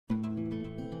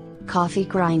Coffee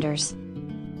grinders.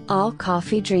 All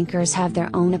coffee drinkers have their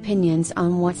own opinions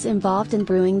on what's involved in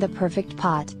brewing the perfect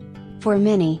pot. For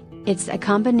many, it's a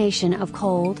combination of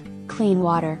cold, clean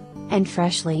water, and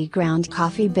freshly ground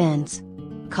coffee beans.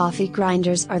 Coffee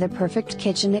grinders are the perfect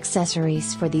kitchen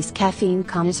accessories for these caffeine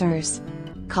connoisseurs.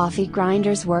 Coffee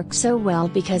grinders work so well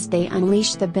because they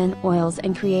unleash the bean oils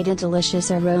and create a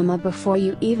delicious aroma before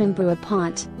you even brew a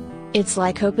pot. It's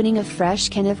like opening a fresh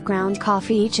can of ground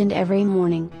coffee each and every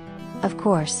morning. Of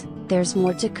course, there's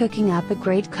more to cooking up a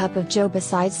great cup of joe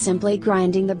besides simply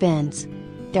grinding the beans.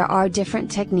 There are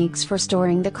different techniques for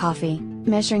storing the coffee,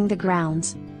 measuring the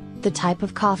grounds. The type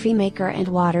of coffee maker and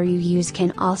water you use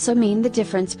can also mean the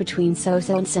difference between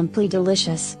so-so and simply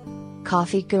delicious.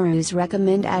 Coffee gurus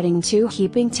recommend adding 2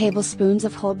 heaping tablespoons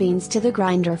of whole beans to the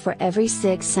grinder for every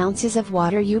 6 ounces of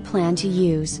water you plan to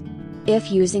use.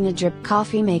 If using a drip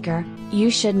coffee maker,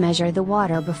 you should measure the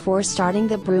water before starting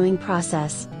the brewing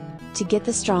process. To get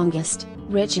the strongest,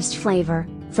 richest flavor,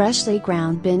 freshly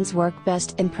ground beans work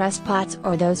best in press pots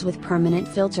or those with permanent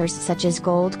filters such as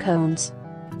gold cones.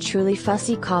 Truly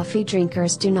fussy coffee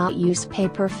drinkers do not use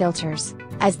paper filters,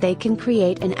 as they can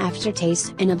create an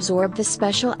aftertaste and absorb the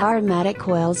special aromatic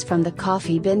oils from the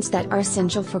coffee beans that are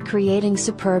essential for creating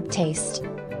superb taste.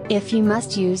 If you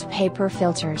must use paper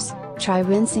filters, try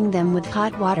rinsing them with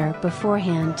hot water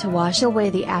beforehand to wash away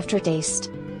the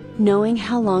aftertaste. Knowing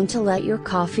how long to let your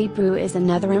coffee brew is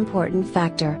another important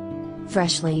factor.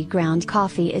 Freshly ground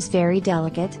coffee is very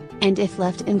delicate, and if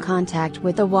left in contact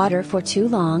with the water for too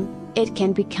long, it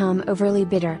can become overly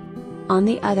bitter. On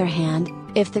the other hand,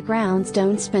 if the grounds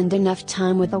don't spend enough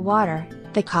time with the water,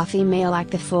 the coffee may lack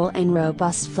the full and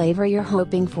robust flavor you're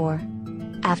hoping for.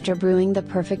 After brewing the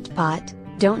perfect pot,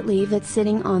 don't leave it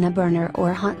sitting on a burner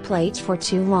or hot plate for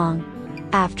too long.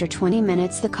 After 20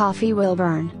 minutes the coffee will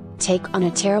burn, take on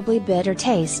a terribly bitter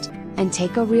taste, and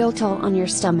take a real toll on your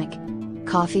stomach.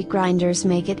 Coffee grinders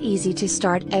make it easy to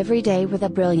start every day with a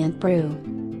brilliant brew.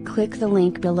 Click the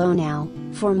link below now,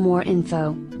 for more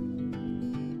info.